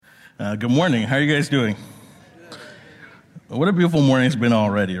Good morning. How are you guys doing? What a beautiful morning it's been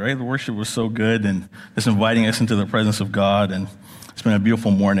already, right? The worship was so good and just inviting us into the presence of God, and it's been a beautiful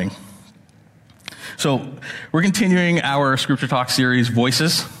morning. So we're continuing our Scripture Talk series,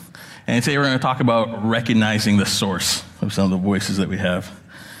 Voices, and today we're going to talk about recognizing the source of some of the voices that we have.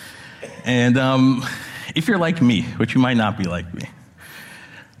 And if you're like me, which you might not be like me,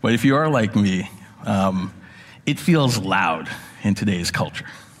 but if you are like me, it feels loud in today's culture.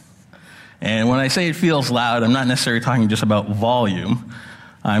 And when I say it feels loud, I'm not necessarily talking just about volume.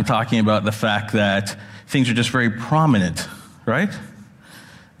 I'm talking about the fact that things are just very prominent, right?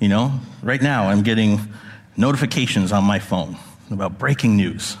 You know, right now I'm getting notifications on my phone about breaking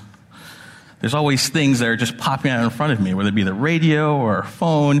news. There's always things that are just popping out in front of me, whether it be the radio or our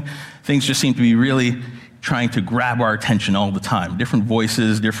phone. Things just seem to be really trying to grab our attention all the time. Different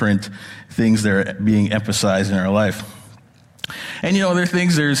voices, different things that are being emphasized in our life. And, you know, there's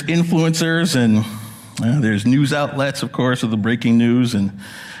influencers and there's news outlets, of course, with the breaking news. And,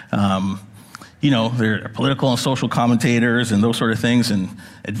 there are political and social commentators and those sort of things and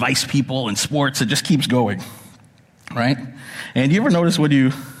advice people and sports. It just keeps going, right? And you ever notice when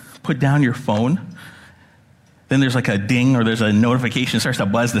you put down your phone, then there's like a ding or there's a notification that starts to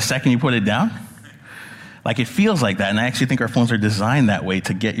buzz the second you put it down? Like it feels like that. And I actually think our phones are designed that way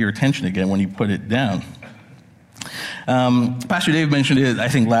to get your attention again when you put it down. Pastor Dave mentioned it, I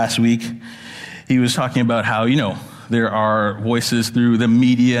think, last week. He was talking about how, there are voices through the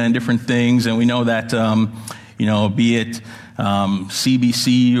media and different things, and we know that, be it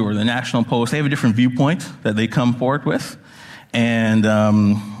CBC or the National Post, they have a different viewpoint that they come forward with. And,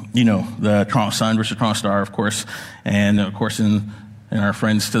 the Toronto Sun versus Toronto Star, of course, and, of course, in our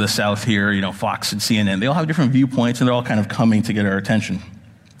friends to the south here, Fox and CNN, they all have different viewpoints, and they're all kind of coming to get our attention.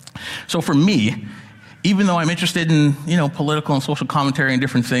 So for me, even though I'm interested in, political and social commentary and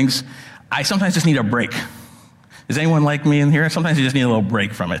different things, I sometimes just need a break. Is anyone like me in here? Sometimes you just need a little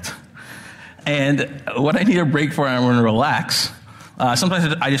break from it. And what I need a break for, I want to relax.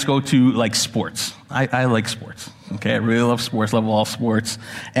 Sometimes I just go to, like, sports. I like sports, okay? I really love sports, love all sports.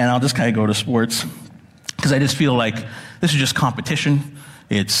 And I'll just kind of go to sports because I just feel like this is just competition.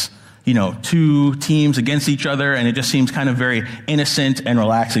 It's, two teams against each other, and it just seems kind of very innocent and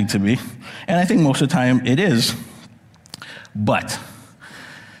relaxing to me. And I think most of the time it is. But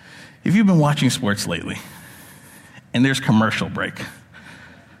if you've been watching sports lately, and there's commercial break,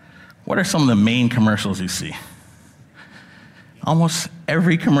 what are some of the main commercials you see? Almost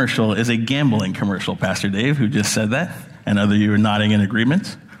every commercial is a gambling commercial, Pastor Dave, who just said that, and other of you are nodding in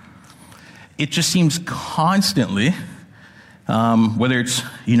agreement. It just seems constantly, whether it's,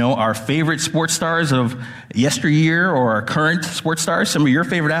 our favorite sports stars of yesteryear or our current sports stars, some of your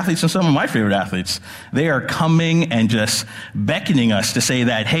favorite athletes and some of my favorite athletes, they are coming and just beckoning us to say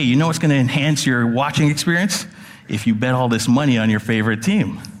that, hey, you know what's going to enhance your watching experience? If you bet all this money on your favorite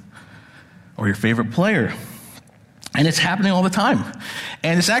team or your favorite player. And it's happening all the time.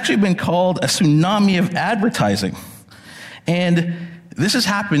 And it's actually been called a tsunami of advertising. And this has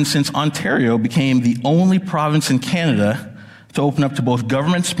happened since Ontario became the only province in Canada to open up to both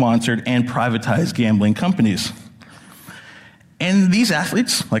government-sponsored and privatized gambling companies. And these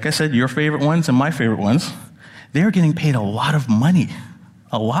athletes, like I said, your favorite ones and my favorite ones, they're getting paid a lot of money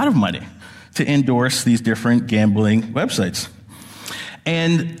to endorse these different gambling websites.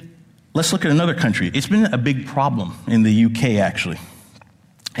 And let's look at another country. It's been a big problem in the UK, actually.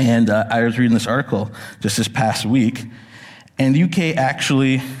 And I was reading this article just this past week, and the UK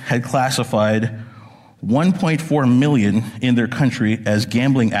actually had classified 1.4 million in their country as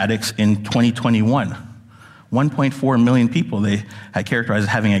gambling addicts in 2021. 1.4 million people they had characterized as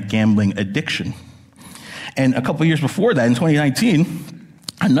having a gambling addiction. And a couple years before that, in 2019,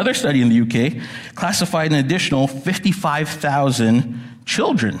 another study in the UK classified an additional 55,000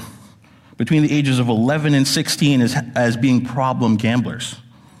 children between the ages of 11 and 16 as being problem gamblers.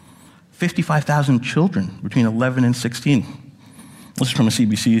 55,000 children between 11 and 16. This is from a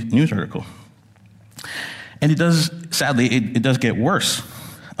CBC News article. And it does get worse.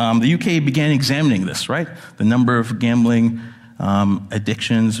 The UK began examining this, right? The number of gambling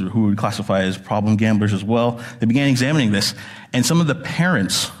addictions, who would classify as problem gamblers as well. They began examining this. And some of the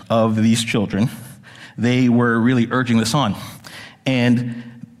parents of these children, they were really urging this on.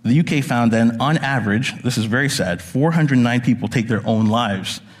 And the UK found that on average, this is very sad, 409 people take their own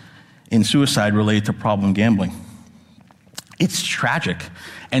lives in suicide related to problem gambling. It's tragic,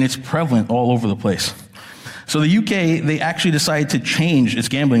 and it's prevalent all over the place. So the UK, they actually decided to change its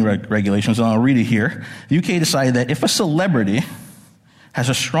gambling regulations, and I'll read it here. The UK decided that if a celebrity has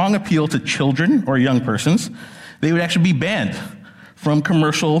a strong appeal to children or young persons, they would actually be banned from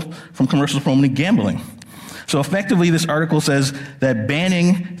commercials promoting gambling. So effectively, this article says that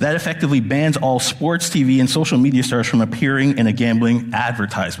effectively bans all sports, TV, and social media stars from appearing in a gambling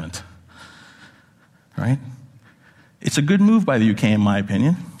advertisement. Right? It's a good move by the UK, in my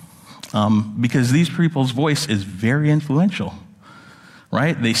opinion, because these people's voice is very influential.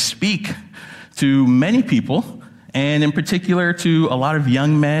 Right? They speak to many people, and in particular to a lot of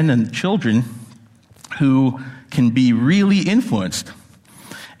young men and children who can be really influenced.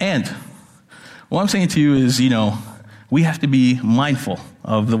 And what I'm saying to you is, we have to be mindful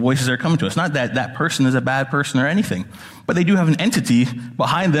of the voices that are coming to us. Not that that person is a bad person or anything, but they do have an entity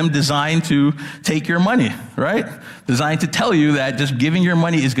behind them designed to take your money, right? Designed to tell you that just giving your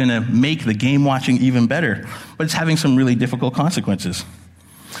money is going to make the game watching even better, but it's having some really difficult consequences.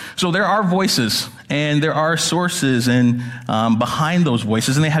 So there are voices, and there are sources and behind those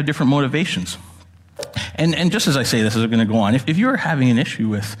voices, and they have different motivations. And just as I say this, as I'm going to go on, if you're having an issue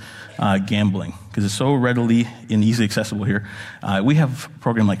with gambling, because it's so readily and easily accessible here, we have a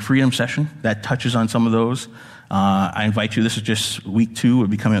program like Freedom Session that touches on some of those. I invite you, this is just week 2, will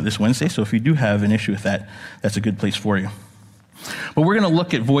be coming out this Wednesday, so if you do have an issue with that, that's a good place for you. But we're going to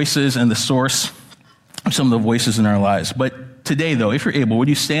look at voices and the source of some of the voices in our lives. But today, though, if you're able, would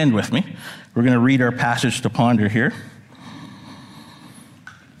you stand with me? We're going to read our passage to ponder here.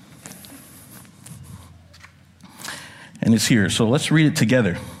 And it's here, so let's read it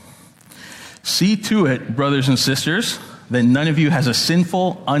together. See to it, brothers and sisters, that none of you has a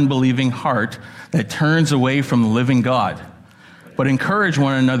sinful, unbelieving heart that turns away from the living God, but encourage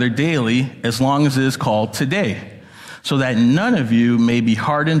one another daily as long as it is called today, so that none of you may be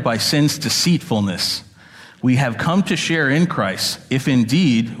hardened by sin's deceitfulness. We have come to share in Christ, if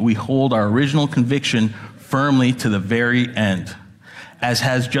indeed we hold our original conviction firmly to the very end. As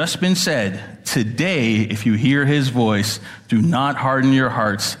has just been said, today, if you hear his voice, do not harden your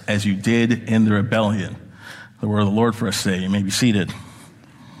hearts as you did in the rebellion. The word of the Lord for us today. You may be seated.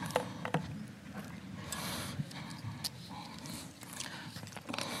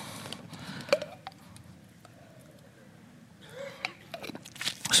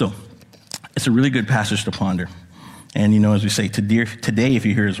 So, it's a really good passage to ponder. And as we say, today, if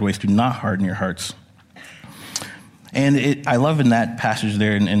you hear his voice, do not harden your hearts. And I love in that passage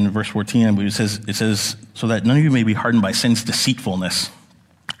there in verse 14, I believe it says, so that none of you may be hardened by sin's deceitfulness.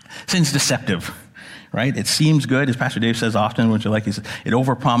 Sin's deceptive, right? It seems good, as Pastor Dave says often, which I like, it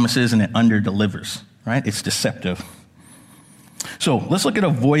overpromises and it underdelivers, right? It's deceptive. So let's look at a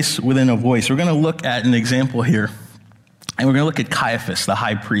voice within a voice. We're going to look at an example here, and we're going to look at Caiaphas, the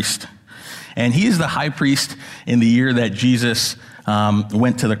high priest. And he is the high priest in the year that Jesus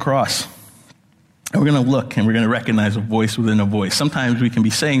went to the cross. And we're going to look and we're going to recognize a voice within a voice. Sometimes we can be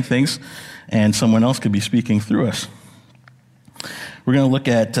saying things and someone else could be speaking through us. We're going to look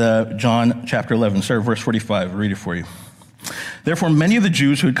at John chapter 11, start at verse 45. I'll read it for you. Therefore, many of the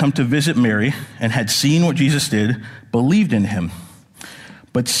Jews who had come to visit Mary and had seen what Jesus did believed in him.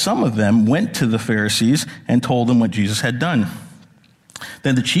 But some of them went to the Pharisees and told them what Jesus had done.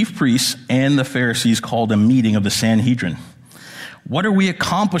 Then the chief priests and the Pharisees called a meeting of the Sanhedrin. What are we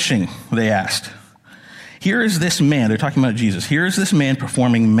accomplishing? They asked. Here is this man, they're talking about Jesus. Here is this man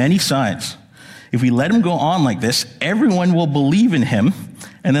performing many signs. If we let him go on like this, everyone will believe in him,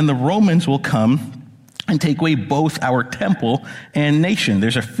 and then the Romans will come and take away both our temple and nation.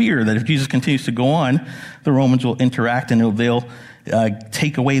 There's a fear that if Jesus continues to go on, the Romans will interact and they'll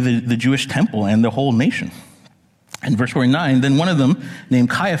take away the Jewish temple and the whole nation. In verse 49, then one of them,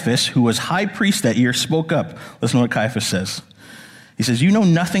 named Caiaphas, who was high priest that year, spoke up. Listen to what Caiaphas says. He says, you know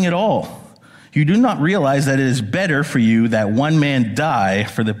nothing at all. You do not realize that it is better for you that one man die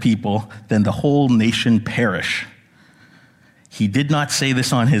for the people than the whole nation perish. He did not say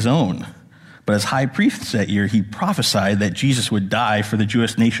this on his own, but as high priest that year, he prophesied that Jesus would die for the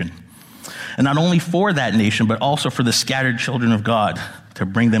Jewish nation. And not only for that nation, but also for the scattered children of God, to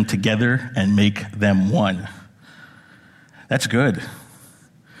bring them together and make them one. That's good.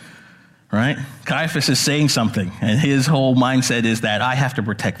 Right? Caiaphas is saying something, and his whole mindset is that I have to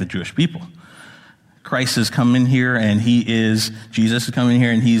protect the Jewish people. Christ has come in here, and Jesus has come in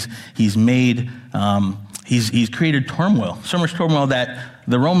here, and he's created turmoil, so much turmoil that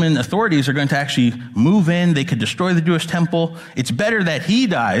the Roman authorities are going to actually move in. They could destroy the Jewish temple. It's better that he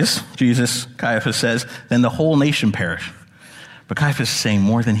dies, Caiaphas says, than the whole nation perish. But Caiaphas is saying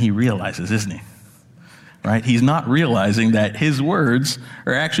more than he realizes, isn't he? Right? He's not realizing that his words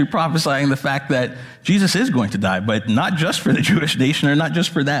are actually prophesying the fact that Jesus is going to die, but not just for the Jewish nation or not just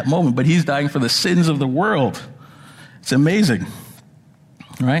for that moment, but he's dying for the sins of the world. It's amazing.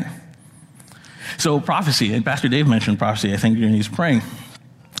 Right? So prophecy, and Pastor Dave mentioned prophecy, I think, during his praying.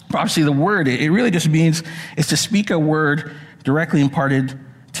 Prophecy, the word, it really just means it's to speak a word directly imparted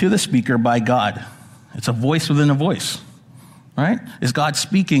to the speaker by God. It's a voice within a voice, right? It's God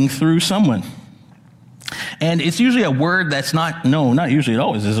speaking through someone. And it's usually a word that's not known, not usually, it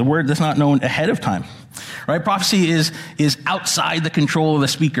always is a word that's not known ahead of time, right? Prophecy is outside the control of the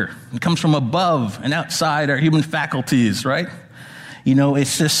speaker. It comes from above and outside our human faculties, right? You know,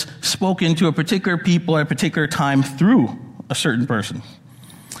 it's just spoken to a particular people at a particular time through a certain person.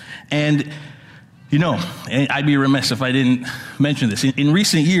 And, you know, I'd be remiss if I didn't mention this. In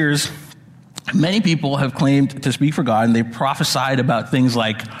recent years, many people have claimed to speak for God, and they prophesied about things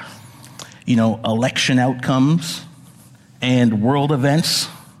like, you know, election outcomes and world events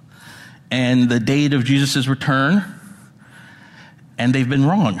and the date of Jesus' return, and they've been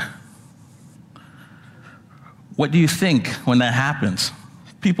wrong. What do you think when that happens?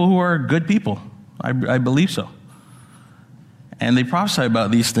 People who are good people, I believe so. And they prophesied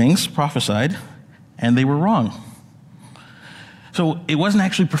about these things, and they were wrong. So it wasn't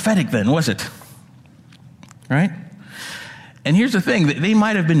actually prophetic then, was it? Right? And here's the thing, they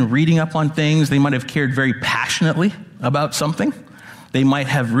might have been reading up on things, they might have cared very passionately about something. They might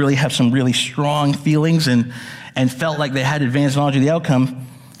have some really strong feelings and felt like they had advanced knowledge of the outcome,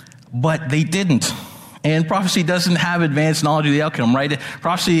 but they didn't. And prophecy doesn't have advanced knowledge of the outcome, right?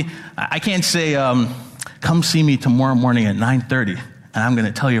 Prophecy, I can't say, come see me tomorrow morning at 9:30, and I'm going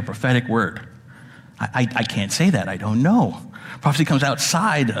to tell you a prophetic word. I can't say that. I don't know. Prophecy comes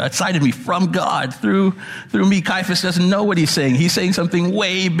outside of me from God through me. Caiaphas doesn't know what he's saying. He's saying something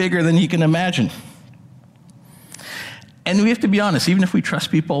way bigger than he can imagine. And we have to be honest, even if we trust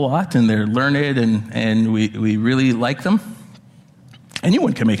people a lot and they're learned and we really like them,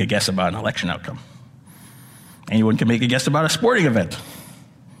 anyone can make a guess about an election outcome. Anyone can make a guess about a sporting event,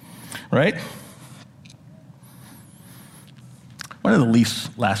 right? When did the Leafs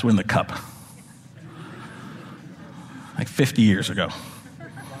last win the Cup? Like 50 years ago.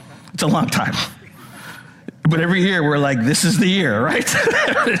 It's a long time. But every year we're like, this is the year, right?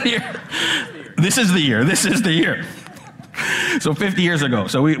 This is the year. So 50 years ago.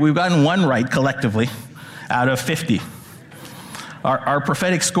 So we've gotten one right collectively out of 50. Our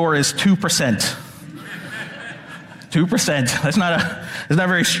prophetic score is 2%. 2%. That's not a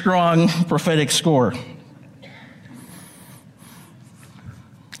very strong prophetic score.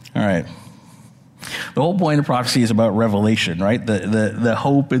 All right. The whole point of prophecy is about revelation, right? The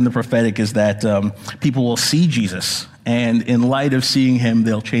hope in the prophetic is that people will see Jesus, and in light of seeing him,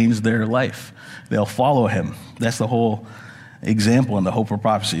 they'll change their life. They'll follow him. That's the whole example and the hope of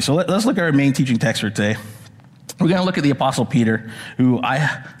prophecy. So let's look at our main teaching text for today. We're going to look at the Apostle Peter, who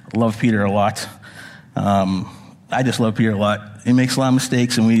I love Peter a lot. I just love Peter a lot. He makes a lot of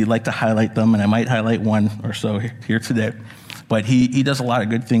mistakes, and we like to highlight them, and I might highlight one or so here today. But he does a lot of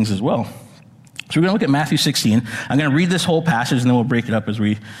good things as well. So we're going to look at Matthew 16. I'm going to read this whole passage, and then we'll break it up as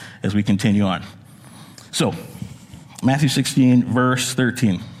we continue on. So, Matthew 16, verse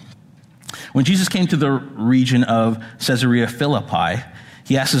 13. When Jesus came to the region of Caesarea Philippi,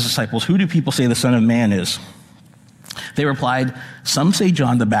 he asked his disciples, "Who do people say the Son of Man is?" They replied, "Some say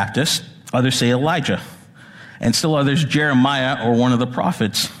John the Baptist, others say Elijah, and still others Jeremiah or one of the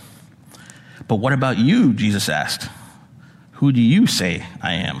prophets." "But what about you?" Jesus asked. "Who do you say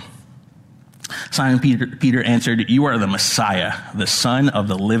I am?" Simon Peter answered, "You are the Messiah, the Son of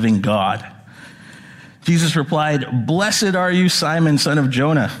the living God." Jesus replied, "Blessed are you, Simon, son of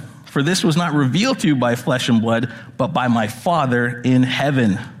Jonah, for this was not revealed to you by flesh and blood, but by my Father in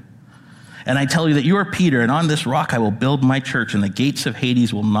heaven. And I tell you that you are Peter, and on this rock I will build my church, and the gates of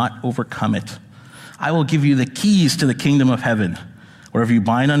Hades will not overcome it. I will give you the keys to the kingdom of heaven. Whatever you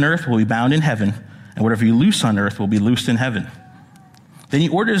bind on earth will be bound in heaven, and whatever you loose on earth will be loosed in heaven." Then he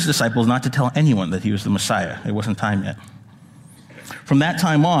ordered his disciples not to tell anyone that he was the Messiah. It wasn't time yet. From that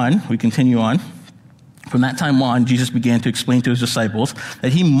time on, we continue on. From that time on, Jesus began to explain to his disciples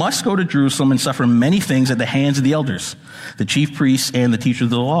that he must go to Jerusalem and suffer many things at the hands of the elders, the chief priests, and the teachers of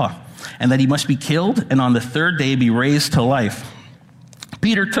the law, and that he must be killed and on the third day be raised to life.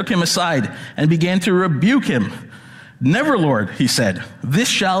 Peter took him aside and began to rebuke him. "Never, Lord," he said. "This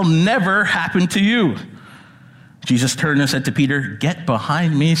shall never happen to you." Jesus turned and said to Peter, "Get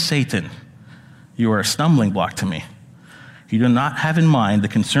behind me, Satan. You are a stumbling block to me. You do not have in mind the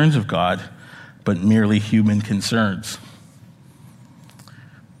concerns of God, but merely human concerns."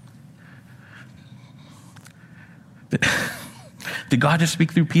 Did God just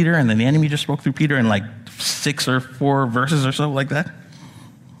speak through Peter, and then the enemy just spoke through Peter in like 6 or 4 verses or so like that?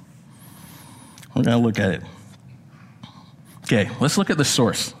 We're going to look at it. Okay, let's look at the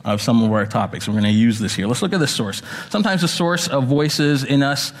source of some of our topics. We're going to use this here. Let's look at the source. Sometimes the source of voices in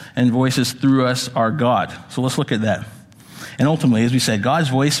us and voices through us are God. So let's look at that. And ultimately, as we said, God's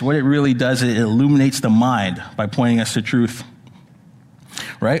voice, what it really does, it illuminates the mind by pointing us to truth.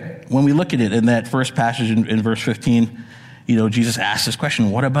 Right? When we look at it in that first passage in verse 15, Jesus asks this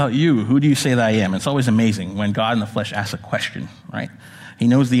question, what about you? Who do you say that I am? It's always amazing when God in the flesh asks a question, right? He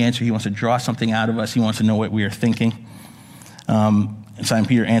knows the answer. He wants to draw something out of us. He wants to know what we are thinking. And Simon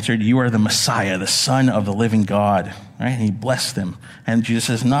Peter answered, you are the Messiah, the Son of the living God. Right? And he blessed him. And Jesus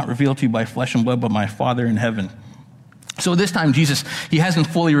says, not revealed to you by flesh and blood, but my Father in heaven. So this time, Jesus, he hasn't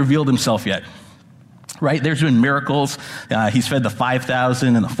fully revealed himself yet. Right? There's been miracles. He's fed the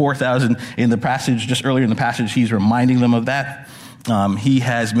 5,000 and the 4,000 in the passage. Just earlier in the passage, he's reminding them of that. He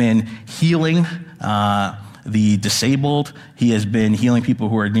has been healing the disabled. He has been healing people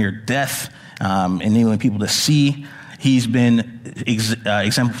who are near death, enabling people to see. He's been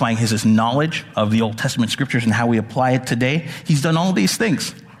exemplifying his knowledge of the Old Testament scriptures and how we apply it today. He's done all these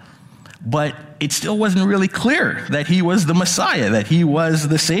things. But it still wasn't really clear that he was the Messiah, that he was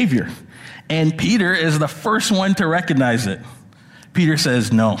the Savior. And Peter is the first one to recognize it. Peter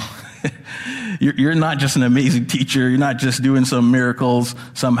says, no, you're not just an amazing teacher. You're not just doing some miracles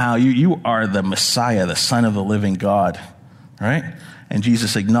somehow. You are the Messiah, the Son of the living God, right? And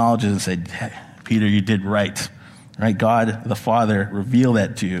Jesus acknowledges and said, hey, Peter, you did right, right? God, the Father, revealed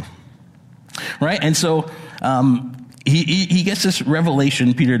that to you, right? And so he gets this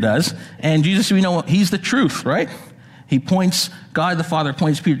revelation, Peter does, and Jesus, we know he's the truth, right? God the Father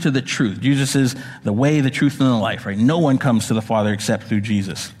points Peter to the truth. Jesus is the way, the truth, and the life, right? No one comes to the Father except through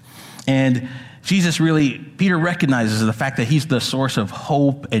Jesus. And Peter recognizes the fact that he's the source of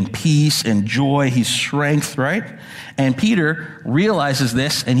hope and peace and joy. He's strength, right? And Peter realizes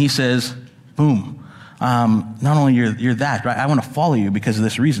this and he says, boom, not only you're that, right? I want to follow you because of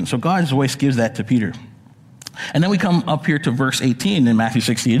this reason. So God's voice gives that to Peter. And then we come up here to verse 18 in Matthew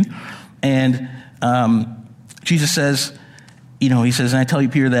 16, and Jesus says, he says, and I tell you,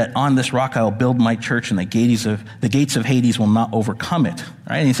 Peter, that on this rock I will build my church, and the gates of Hades will not overcome it.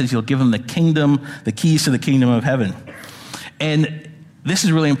 Right? And he says he'll give them the keys to the kingdom of heaven. And this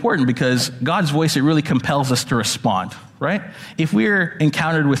is really important because God's voice, it really compels us to respond, right? If we're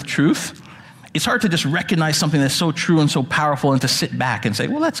encountered with truth, it's hard to just recognize something that's so true and so powerful and to sit back and say,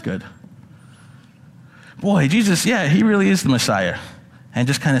 well, that's good. Boy, Jesus, yeah, he really is the Messiah. And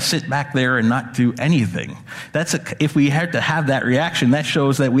just kind of sit back there and not do anything. If we had to have that reaction, that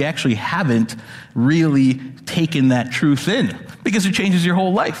shows that we actually haven't really taken that truth in, because it changes your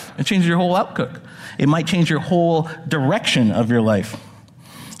whole life. It changes your whole outlook. It might change your whole direction of your life.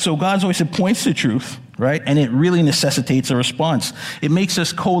 So God's voice, it points to truth, right? And it really necessitates a response. It makes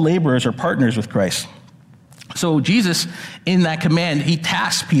us co-laborers or partners with Christ. So Jesus, in that command, he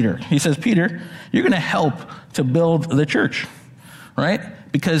tasks Peter. He says, Peter, you're going to help to build the church. Right?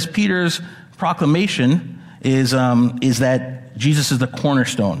 Because Peter's proclamation is that Jesus is the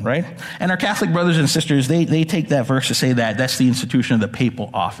cornerstone, right? And our Catholic brothers and sisters, they take that verse to say that that's the institution of the papal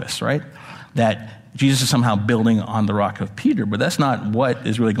office, right? That Jesus is somehow building on the rock of Peter, but that's not what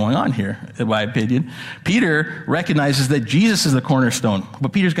is really going on here, in my opinion. Peter recognizes that Jesus is the cornerstone,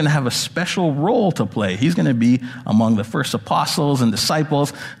 but Peter's going to have a special role to play. He's going to be among the first apostles and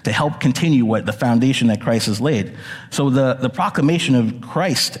disciples to help continue the foundation that Christ has laid. So the proclamation of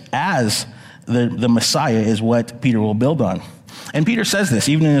Christ as the Messiah is what Peter will build on. And Peter says this,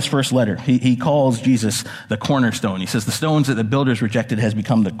 even in his first letter. He calls Jesus the cornerstone. He says the stones that the builders rejected has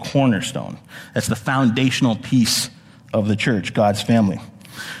become the cornerstone. That's the foundational piece of the church, God's family.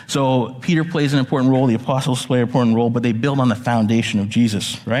 So Peter plays an important role. The apostles play an important role, but they build on the foundation of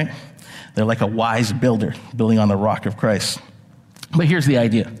Jesus, right? They're like a wise builder, building on the rock of Christ. But here's the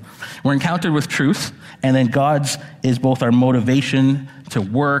idea. We're encountered with truth, and then God's is both our motivation to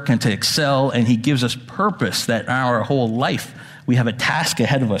work and to excel, and he gives us purpose that our whole life we have a task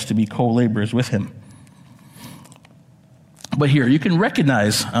ahead of us to be co-laborers with him. But here, you can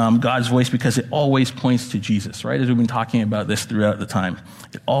recognize God's voice because it always points to Jesus, right? As we've been talking about this throughout the time.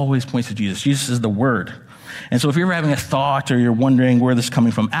 It always points to Jesus. Jesus is the Word. And so if you're ever having a thought or you're wondering where this is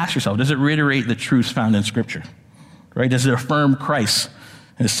coming from, ask yourself, does it reiterate the truths found in Scripture? Right? Does it affirm Christ,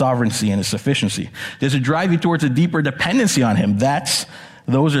 his sovereignty and his sufficiency? Does it drive you towards a deeper dependency on him?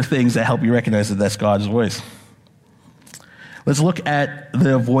 Those are things that help you recognize that that's God's voice. Let's look at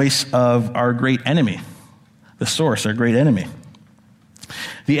the voice of our great enemy, the source, our great enemy.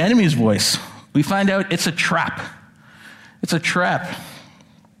 The enemy's voice, we find out it's a trap. It's a trap.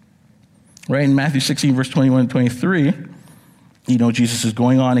 Right in Matthew 16, verse 21 and 23, Jesus is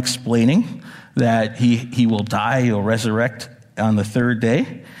going on explaining that he will die, he'll resurrect on the third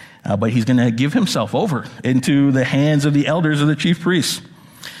day, but he's going to give himself over into the hands of the elders of the chief priests.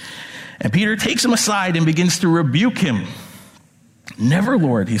 And Peter takes him aside and begins to rebuke him. "Never,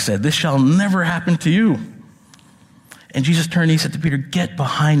 Lord," he said, "this shall never happen to you." And Jesus turned and he said to Peter, "Get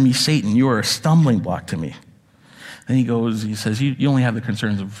behind me, Satan. You are a stumbling block to me." Then he says, you only have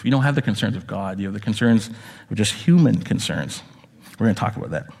you don't have the concerns of God. You have the concerns of just human concerns. We're going to talk about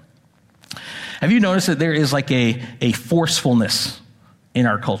that. Have you noticed that there is like a forcefulness in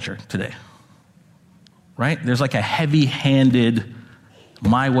our culture today? Right? There's like a heavy-handed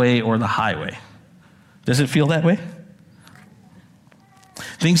my way or the highway. Does it feel that way?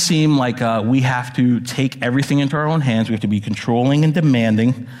 Things seem like we have to take everything into our own hands. We have to be controlling and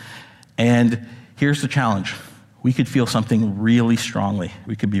demanding. And here's the challenge. We could feel something really strongly.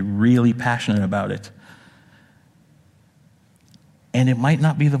 We could be really passionate about it. And it might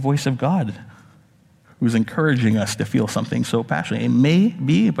not be the voice of God who's encouraging us to feel something so passionate. It may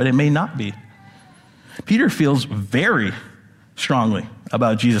be, but it may not be. Peter feels very strongly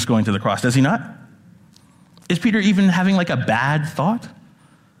about Jesus going to the cross, does he not? Is Peter even having like a bad thought?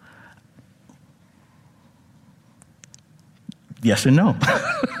 Yes and no.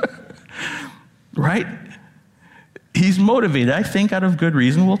 Right? He's motivated, I think, out of good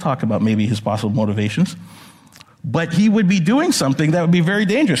reason. We'll talk about maybe his possible motivations. But he would be doing something that would be very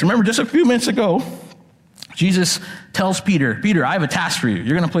dangerous. Remember, just a few minutes ago, Jesus tells Peter, "Peter, I have a task for you.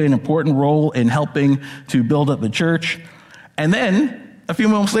 You're going to play an important role in helping to build up the church." And then, a few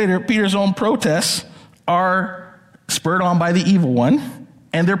moments later, Peter's own protests are spurred on by the evil one,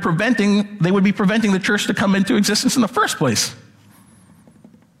 and they would be preventing the church to come into existence in the first place.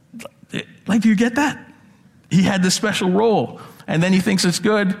 Like, do you get that? He had this special role, and then he thinks it's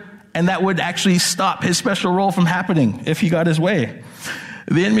good, and that would actually stop his special role from happening if he got his way.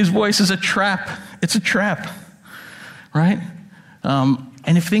 The enemy's voice is a trap. It's a trap, right?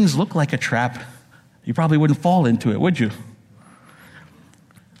 And if things look like a trap, you probably wouldn't fall into it, would you?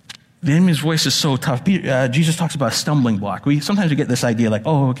 The enemy's voice is so tough. Jesus talks about a stumbling block. Sometimes we get this idea like,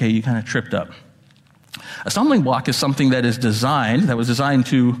 oh, okay, you kind of tripped up. A stumbling block is something that was designed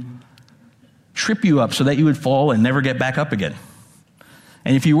to trip you up so that you would fall and never get back up again.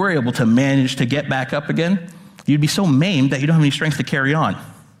 And if you were able to manage to get back up again, you'd be so maimed that you don't have any strength to carry on.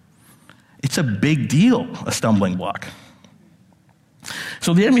 It's a big deal, a stumbling block.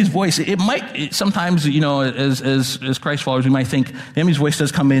 So the enemy's voice, sometimes, as Christ followers, we might think the enemy's voice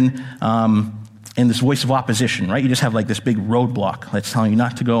does come in this voice of opposition, right? You just have like this big roadblock that's telling you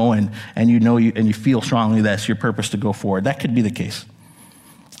not to go, and you feel strongly that's your purpose to go forward. That could be the case.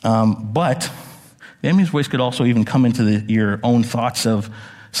 But the enemy's voice could also even come into your own thoughts of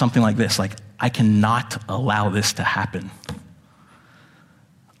something like this, like, I cannot allow this to happen.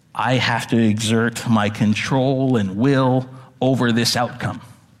 I have to exert my control and will over this outcome.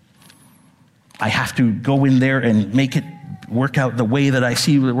 I have to go in there and make it work out the way that I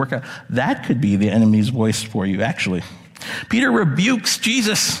see it work out. That could be the enemy's voice for you, actually. Peter rebukes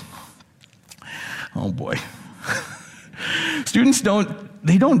Jesus. Oh, boy. Students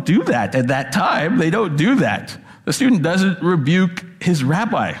don't do that at that time. They don't do that. The student doesn't rebuke his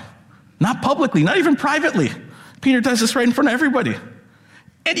rabbi. Not publicly, not even privately. Peter does this right in front of everybody.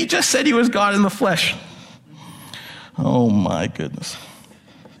 And he just said he was God in the flesh. Oh my goodness.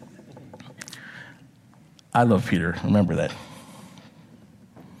 I love Peter. Remember that.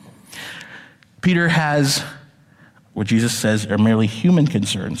 Peter has what Jesus says are merely human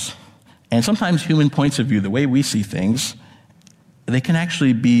concerns. And sometimes human points of view, the way we see things, they can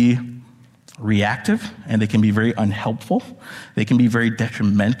actually be reactive, and they can be very unhelpful. They can be very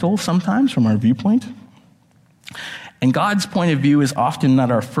detrimental sometimes from our viewpoint. And God's point of view is often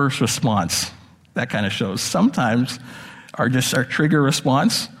not our first response. That kind of shows. Sometimes our trigger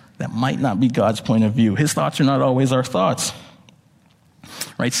response, that might not be God's point of view. His thoughts are not always our thoughts.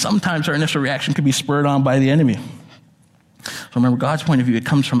 Right? Sometimes our initial reaction could be spurred on by the enemy. So remember, God's point of view, it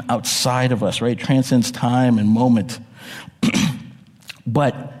comes from outside of us, right? It transcends time and moment.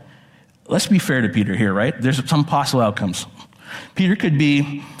 But let's be fair to Peter here, right? There's some possible outcomes. Peter could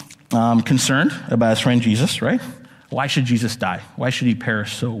be concerned about his friend Jesus, right? Why should Jesus die? Why should he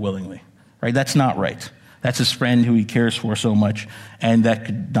perish so willingly? Right? That's not right. That's his friend who he cares for so much, and that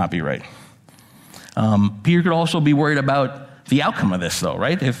could not be right. Peter could also be worried about the outcome of this, though,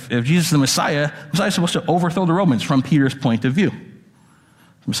 right? If Jesus is the Messiah is supposed to overthrow the Romans from Peter's point of view.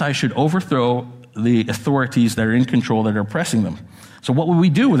 The Messiah should overthrow the authorities that are in control, that are oppressing them. So what would we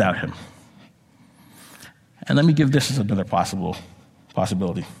do without him? And let me give this as another possibility.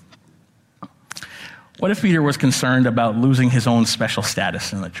 What if Peter was concerned about losing his own special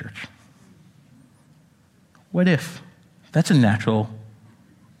status in the church? What if? That's a natural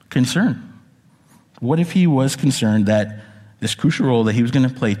concern. What if he was concerned that this crucial role that he was going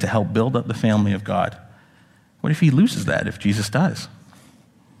to play to help build up the family of God, what if he loses that if Jesus dies?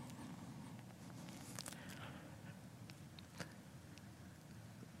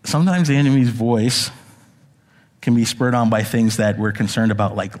 Sometimes the enemy's voice can be spurred on by things that we're concerned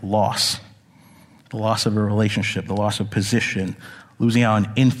about, like loss. The loss of a relationship, the loss of position, losing out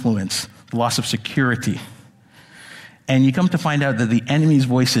on influence, the loss of security. And you come to find out that the enemy's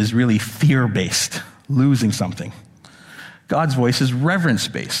voice is really fear-based, losing something. God's voice is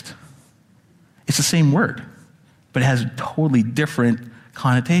reverence-based. It's the same word, but it has totally different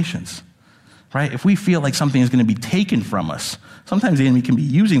connotations, right? If we feel like something is going to be taken from us, sometimes the enemy can be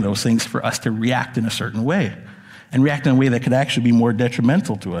using those things for us to react in a certain way, and react in a way that could actually be more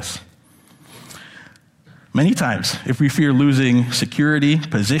detrimental to us. Many times, if we fear losing security,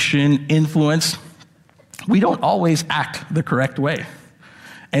 position, influence, we don't always act the correct way.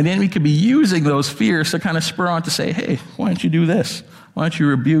 And the enemy could be using those fears to kind of spur on to say, hey, why don't you do this? Why don't you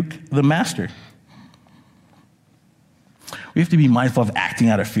rebuke the master? We have to be mindful of acting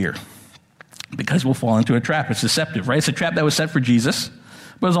out of fear, because we'll fall into a trap. It's deceptive, right? It's a trap that was set for Jesus,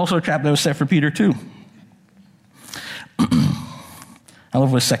 but it's also a trap that was set for Peter too. I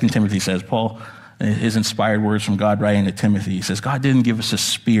love what 2 Timothy says. Paul, his inspired words from God writing to Timothy, he says, God didn't give us a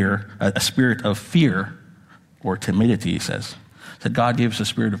spirit of fear or timidity, he says. He said God gave us a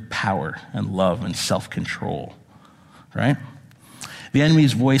spirit of power and love and self-control, right? The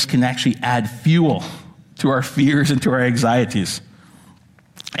enemy's voice can actually add fuel to our fears and to our anxieties.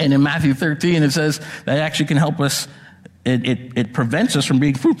 And in Matthew 13, it says that actually can help us, it prevents us from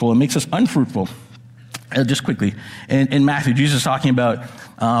being fruitful. It makes us unfruitful. Just quickly, in Matthew, Jesus is talking about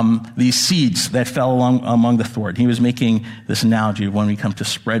these seeds that fell among the thorn. He was making this analogy of when we come to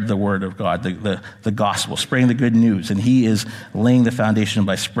spread the word of God, the gospel, spreading the good news. And he is laying the foundation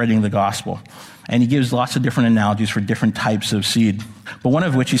by spreading the gospel. And he gives lots of different analogies for different types of seed. But one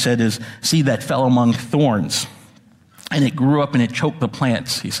of which he said is seed that fell among thorns. And it grew up and it choked the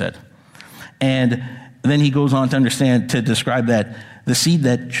plants, he said. And then he goes on to describe that the seed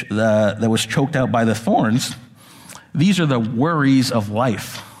that was choked out by the thorns, these are the worries of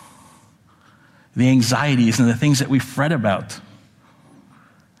life, the anxieties and the things that we fret about,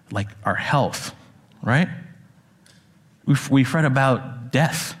 like our health, right? We fret about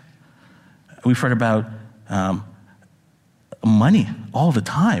death. We fret about money all the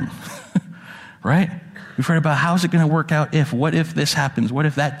time, right? We fret about how's it going to work out what if this happens? What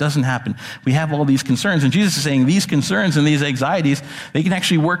if that doesn't happen? We have all these concerns. And Jesus is saying these concerns and these anxieties, they can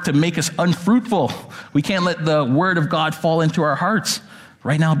actually work to make us unfruitful. We can't let the word of God fall into our hearts.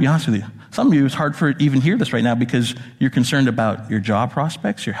 Right now, I'll be honest with you. Some of you, it's hard for even hear this right now because you're concerned about your job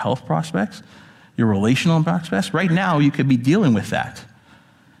prospects, your health prospects, your relational prospects. Right now, you could be dealing with that.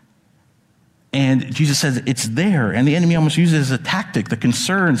 And Jesus says it's there, and the enemy almost uses it as a tactic, the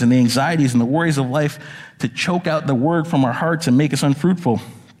concerns and the anxieties and the worries of life to choke out the word from our hearts and make us unfruitful.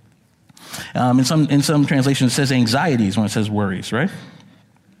 In some translations, it says anxieties when it says worries, right?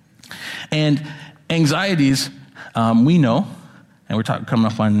 And anxieties, we know, and we're coming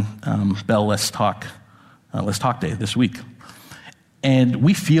up on Bell Let's Talk Day this week. And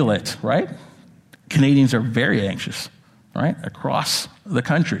we feel it, right? Canadians are very anxious, right? Across the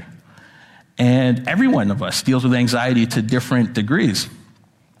country. And every one of us deals with anxiety to different degrees.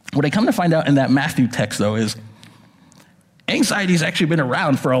 What I come to find out in that Matthew text, though, is anxiety has actually been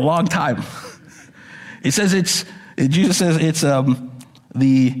around for a long time. Jesus says it's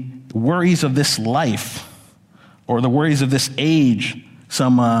the worries of this life, or the worries of this age,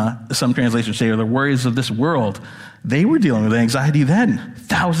 some translations say, or the worries of this world. They were dealing with anxiety then,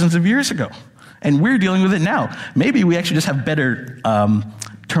 thousands of years ago. And we're dealing with it now. Maybe we actually just have better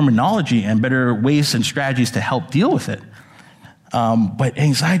terminology and better ways and strategies to help deal with it. But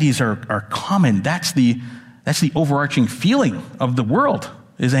anxieties are common. That's the overarching feeling of the world,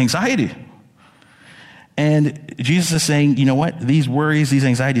 is anxiety. And Jesus is saying, you know what? These worries, these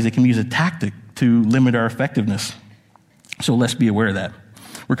anxieties, they can be used as a tactic to limit our effectiveness. So let's be aware of that.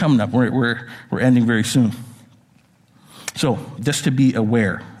 We're coming up. We're ending very soon. So just to be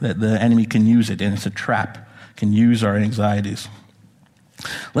aware that the enemy can use it, and it's a trap, can use our anxieties.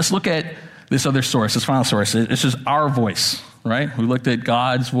 Let's look at this other source, this final source. This is our voice, right? We looked at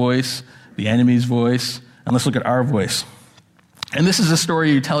God's voice, the enemy's voice, and let's look at our voice. And this is a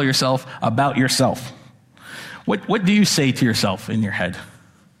story you tell yourself about yourself. What do you say to yourself in your head?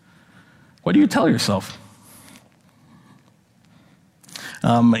 What do you tell yourself?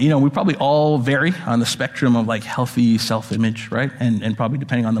 We probably all vary on the spectrum of like healthy self-image, right? And probably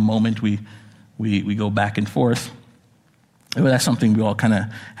depending on the moment, we go back and forth. Well, that's something we all kind of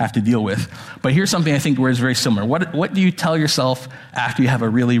have to deal with. But here's something I think where it's very similar. What do you tell yourself after you have a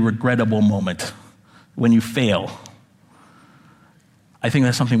really regrettable moment, when you fail? I think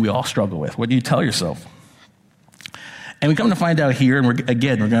that's something we all struggle with. What do you tell yourself? And we come to find out here, and we're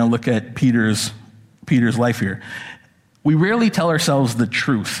going to look at Peter's life here. We rarely tell ourselves the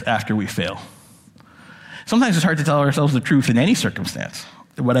truth after we fail. Sometimes it's hard to tell ourselves the truth in any circumstance.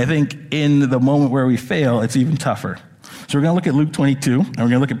 But I think in the moment where we fail, it's even tougher. So we're going to look at Luke 22, and we're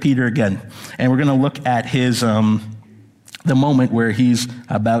going to look at Peter again. And we're going to look at his the moment where he's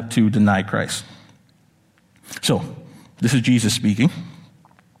about to deny Christ. So, this is Jesus speaking.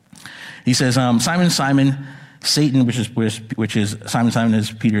 He says, Simon, Simon, Satan, which is Simon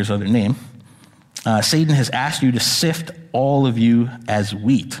is Peter's other name. Satan has asked you to sift all of you as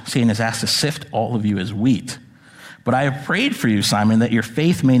wheat. Satan has asked to sift all of you as wheat. But I have prayed for you, Simon, that your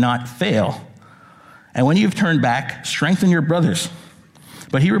faith may not fail. And when you've turned back, strengthen your brothers.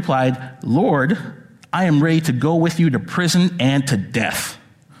 But he replied, Lord, I am ready to go with you to prison and to death.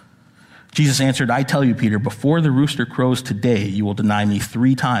 Jesus answered, I tell you, Peter, before the rooster crows today, you will deny me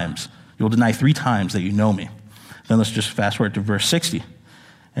 3 times. You will deny 3 times that you know me. Then let's just fast forward to verse 60.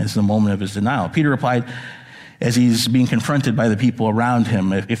 As the moment of his denial. Peter replied, as he's being confronted by the people around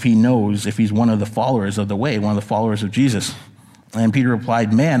him, if he's one of the followers of the way, one of the followers of Jesus. And Peter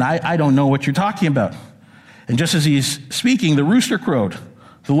replied, man, I don't know what you're talking about. And just as he's speaking, the rooster crowed.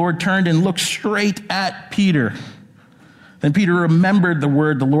 The Lord turned and looked straight at Peter. Then Peter remembered the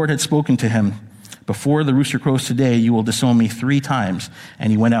word the Lord had spoken to him. Before the rooster crows today, you will disown me 3 times.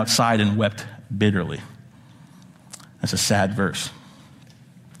 And he went outside and wept bitterly. That's a sad verse.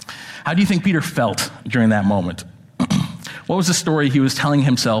 How do you think Peter felt during that moment? What was the story he was telling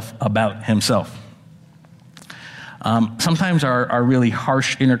himself about himself? Sometimes our really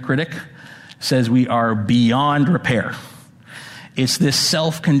harsh inner critic says we are beyond repair. It's this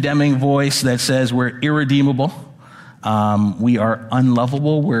self-condemning voice that says we're irredeemable, we are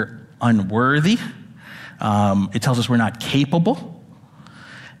unlovable, we're unworthy. It tells us we're not capable.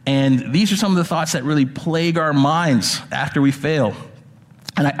 And these are some of the thoughts that really plague our minds after we fail.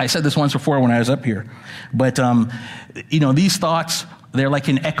 And I said this once before when I was up here. But, these thoughts, they're like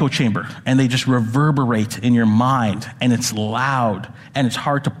an echo chamber, and they just reverberate in your mind, and it's loud, and it's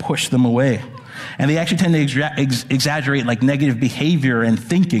hard to push them away. And they actually tend to exaggerate like negative behavior and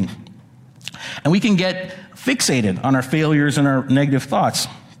thinking. And we can get fixated on our failures and our negative thoughts.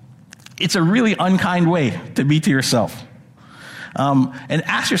 It's a really unkind way to be to yourself. And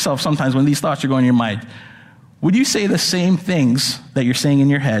ask yourself sometimes when these thoughts are going in your mind, would you say the same things that you're saying in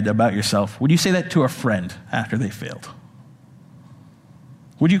your head about yourself? Would you say that to a friend after they failed?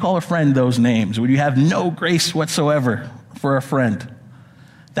 Would you call a friend those names? Would you have no grace whatsoever for a friend?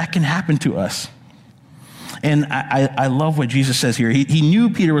 That can happen to us. And I love what Jesus says here. He knew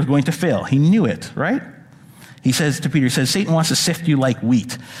Peter was going to fail. He knew it, right? He says to Peter, Satan wants to sift you like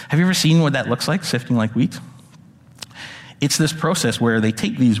wheat. Have you ever seen what that looks like, sifting like wheat? It's this process where they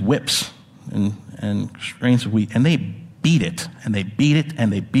take these whips and grains of wheat, and they beat it, and they beat it,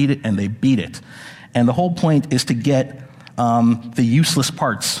 and they beat it, and they beat it. And the whole point is to get the useless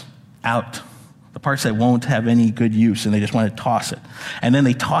parts out, the parts that won't have any good use, and they just want to toss it. And then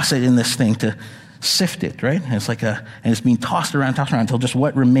they toss it in this thing to sift it, right? And it's being tossed around until just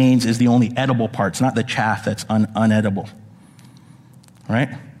what remains is the only edible parts, not the chaff that's unedible, right?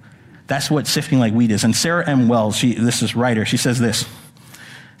 That's what sifting like wheat is. And Sarah M. Wells, this is writer, she says this.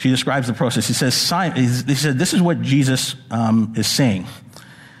 She describes the process. He said, this is what Jesus is saying.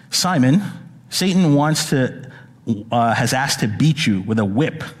 Simon, Satan has asked to beat you with a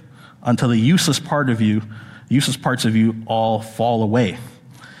whip until the useless parts of you all fall away.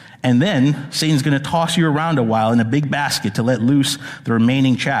 And then Satan's going to toss you around a while in a big basket to let loose the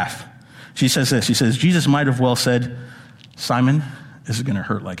remaining chaff. She says this. She says, Jesus might have well said, Simon, this is going to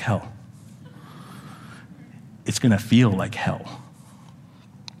hurt like hell. It's going to feel like hell.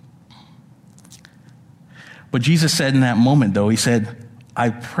 But Jesus said in that moment, though, he said, I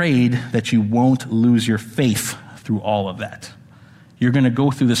prayed that you won't lose your faith through all of that. You're going to go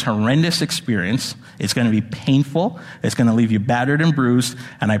through this horrendous experience. It's going to be painful. It's going to leave you battered and bruised.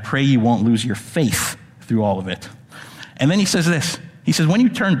 And I pray you won't lose your faith through all of it. And then he says this. He says, when you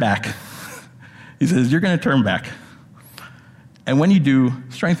turn back, he says, you're going to turn back. And when you do,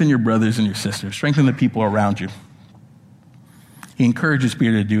 strengthen your brothers and your sisters. Strengthen the people around you. He encourages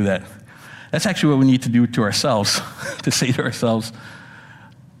Peter to do that. That's actually what we need to do to ourselves, to say to ourselves,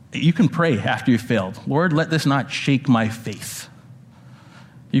 you can pray after you've failed. Lord, let this not shake my faith.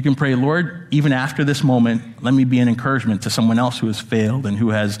 You can pray, Lord, even after this moment, let me be an encouragement to someone else who has failed and who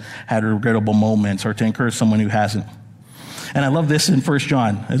has had regrettable moments, or to encourage someone who hasn't. And I love this in 1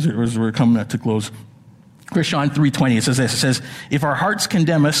 John as we're coming to close. 1 John 3:20, it says this. It says, if our hearts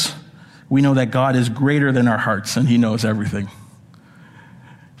condemn us, we know that God is greater than our hearts and he knows everything.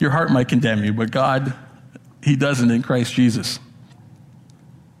 Your heart might condemn you, but God, he doesn't in Christ Jesus.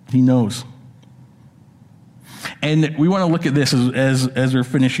 He knows. And we want to look at this as we're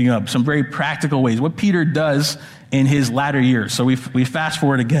finishing up, some very practical ways, what Peter does in his latter years. So we fast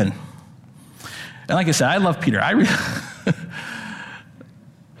forward again. And like I said, I love Peter.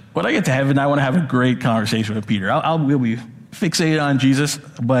 When I get to heaven, I want to have a great conversation with Peter. We'll be fixated on Jesus,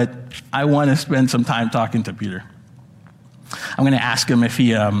 but I want to spend some time talking to Peter. I'm going to ask him if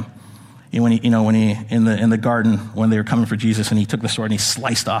he, when he in the garden when they were coming for Jesus, and he took the sword and he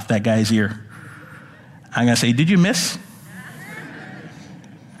sliced off that guy's ear. I'm going to say, did you miss?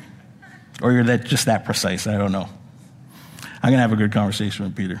 Or you're just that precise? I don't know. I'm going to have a good conversation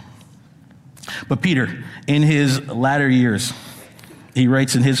with Peter. But Peter, in his latter years, he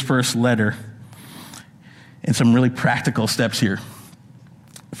writes in his first letter, and some really practical steps here.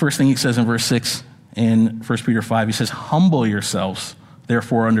 The first thing he says in verse 6 in 1 Peter 5, he says, humble yourselves,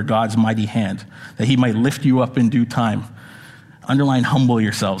 therefore, under God's mighty hand, that he might lift you up in due time. Underline, humble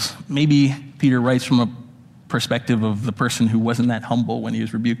yourselves. Maybe Peter writes from a perspective of the person who wasn't that humble when he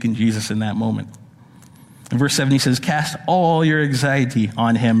was rebuking Jesus in that moment. In verse 7, he says, cast all your anxiety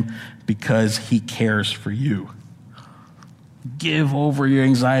on him because he cares for you. Give over your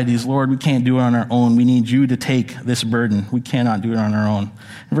anxieties. Lord, we can't do it on our own. We need you to take this burden. We cannot do it on our own.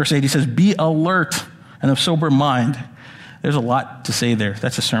 In verse 8, he says, be alert and of sober mind. There's a lot to say there.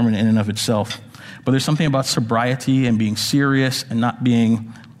 That's a sermon in and of itself. But there's something about sobriety and being serious and not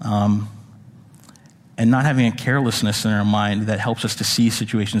being, and not having a carelessness in our mind that helps us to see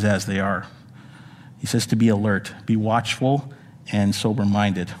situations as they are. He says to be alert, be watchful and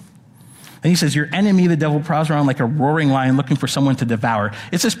sober-minded. Then he says, your enemy, the devil, prowls around like a roaring lion looking for someone to devour.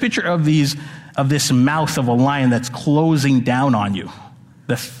 It's this picture of this mouth of a lion that's closing down on you.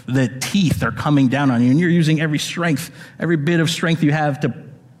 The teeth are coming down on you, and you're using every bit of strength you have to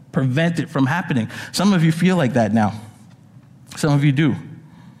prevent it from happening. Some of you feel like that now. Some of you do.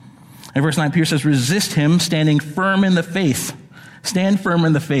 In verse 9, Peter says, resist him, standing firm in the faith. Stand firm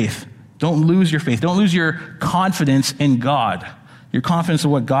in the faith. Don't lose your faith. Don't lose your confidence in God, your confidence in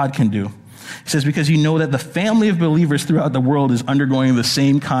what God can do. He says, because you know that the family of believers throughout the world is undergoing the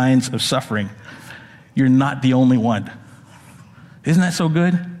same kinds of suffering. You're not the only one. Isn't that so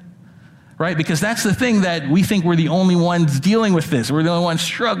good? Right? Because that's the thing, that we think we're the only ones dealing with this. We're the only ones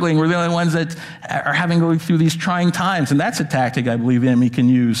struggling. We're the only ones that are going through these trying times. And that's a tactic I believe the enemy can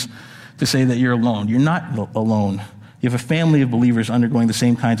use to say that you're alone. You're not alone. You have a family of believers undergoing the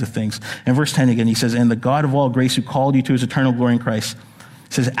same kinds of things. In verse 10 again, he says, and the God of all grace who called you to his eternal glory in Christ,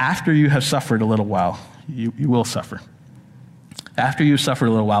 says, after you have suffered a little while, you will suffer. After you have suffered a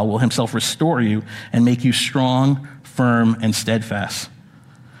little while, will himself restore you and make you strong, firm, and steadfast.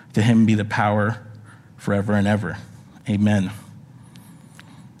 To him be the power forever and ever. Amen.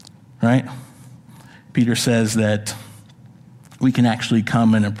 Right? Peter says that we can actually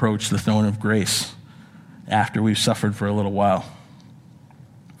come and approach the throne of grace after we've suffered for a little while.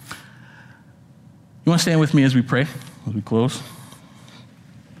 You want to stand with me as we pray, as we close?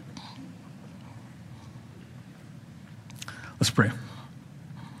 Let's pray.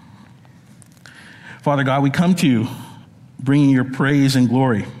 Father God, we come to you bringing your praise and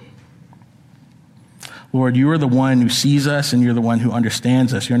glory. Lord, you are the one who sees us, and you're the one who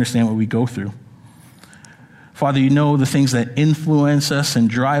understands us. You understand what we go through. Father, you know the things that influence us and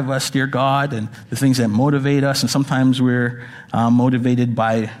drive us, dear God, and the things that motivate us. And sometimes we're motivated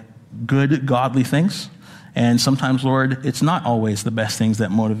by good, godly things. And sometimes, Lord, it's not always the best things that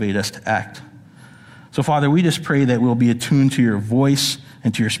motivate us to act. So, Father, we just pray that we'll be attuned to your voice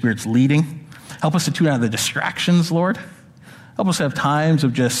and to your Spirit's leading. Help us to tune out the distractions, Lord. Help us have times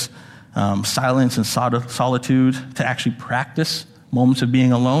of just silence and solitude to actually practice moments of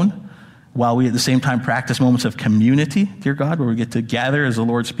being alone, while we at the same time practice moments of community, dear God, where we get to gather as the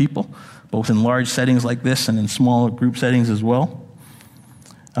Lord's people, both in large settings like this and in small group settings as well.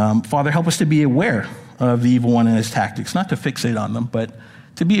 Father, help us to be aware of the evil one and his tactics, not to fixate on them, but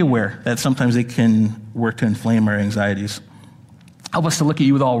to be aware that sometimes they can work to inflame our anxieties. Help us to look at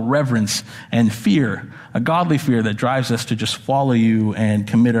you with all reverence and fear, a godly fear that drives us to just follow you and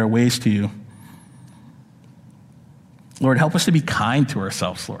commit our ways to you. Lord, help us to be kind to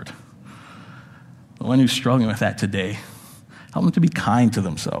ourselves, Lord. The one who's struggling with that today, help them to be kind to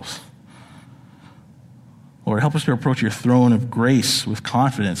themselves. Lord, help us to approach your throne of grace with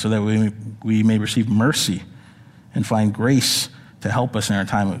confidence so that we may receive mercy and find grace to help us in our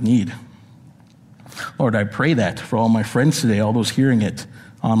time of need. Lord, I pray that for all my friends today, all those hearing it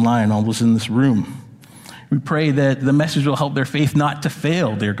online, all those in this room. We pray that the message will help their faith not to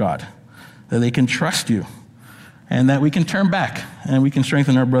fail, dear God, that they can trust you, and that we can turn back and we can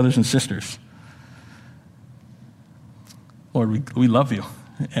strengthen our brothers and sisters. Lord, we love you,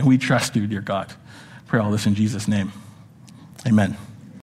 and we trust you, dear God. Pray all this in Jesus' name. Amen.